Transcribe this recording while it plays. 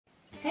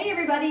Hey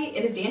everybody,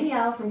 it is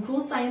Danielle from Cool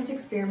Science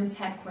Experiments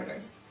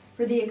headquarters.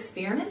 For the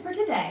experiment for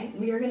today,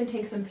 we are going to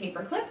take some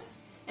paper clips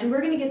and we're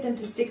going to get them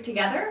to stick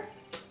together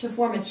to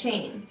form a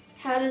chain.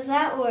 How does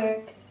that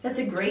work? That's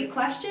a great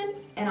question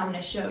and I'm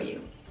going to show you.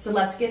 So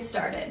let's get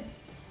started.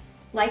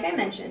 Like I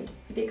mentioned,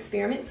 for the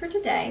experiment for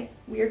today,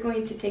 we are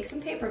going to take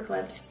some paper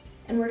clips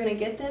and we're going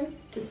to get them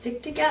to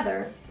stick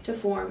together to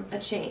form a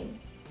chain.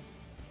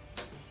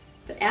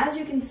 But as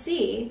you can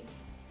see,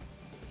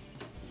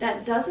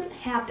 that doesn't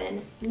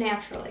happen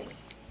naturally.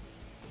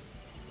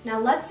 Now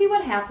let's see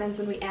what happens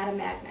when we add a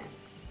magnet.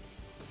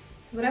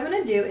 So what I'm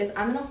going to do is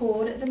I'm going to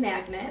hold the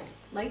magnet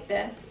like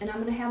this and I'm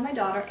going to have my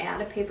daughter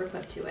add a paper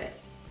clip to it.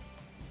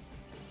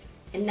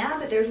 And now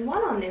that there's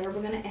one on there,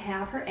 we're going to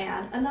have her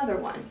add another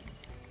one.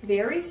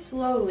 Very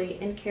slowly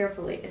and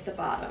carefully at the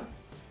bottom.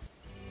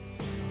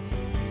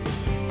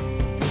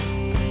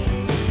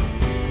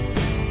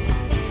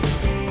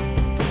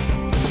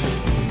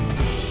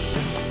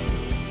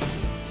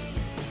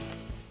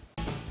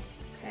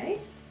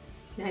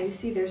 Now you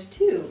see there's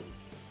two.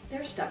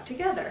 They're stuck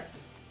together.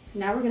 So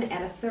now we're going to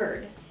add a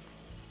third.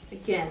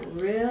 Again,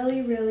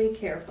 really, really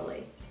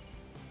carefully.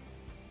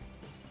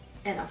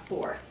 And a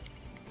fourth.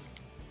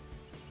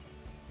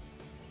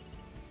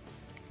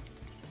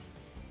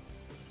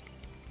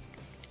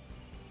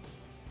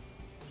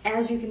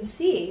 As you can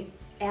see,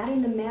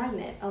 adding the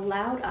magnet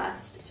allowed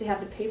us to have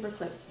the paper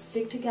clips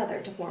stick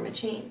together to form a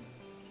chain.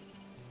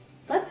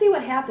 Let's see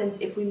what happens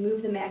if we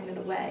move the magnet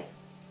away.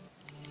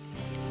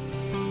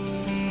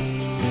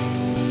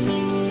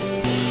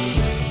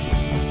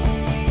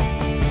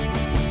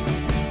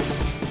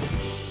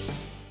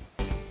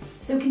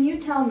 So can you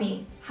tell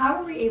me, how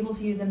are we able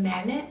to use a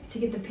magnet to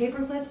get the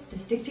paper clips to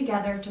stick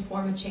together to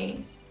form a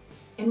chain?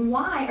 And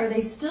why are they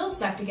still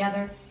stuck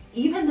together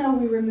even though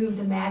we remove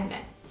the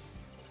magnet?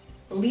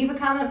 Leave a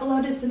comment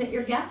below to submit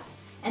your guess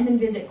and then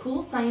visit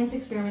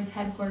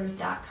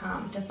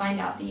CoolScienceExperimentsHeadquarters.com to find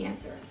out the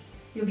answer.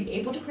 You'll be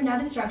able to print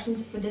out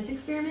instructions for this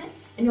experiment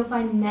and you'll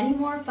find many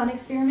more fun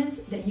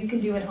experiments that you can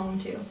do at home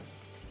too.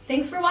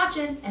 Thanks for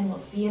watching and we'll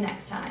see you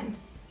next time.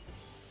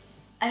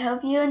 I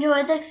hope you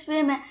enjoyed the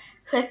experiment.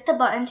 Click the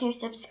button to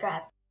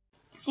subscribe.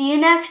 See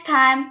you next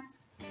time.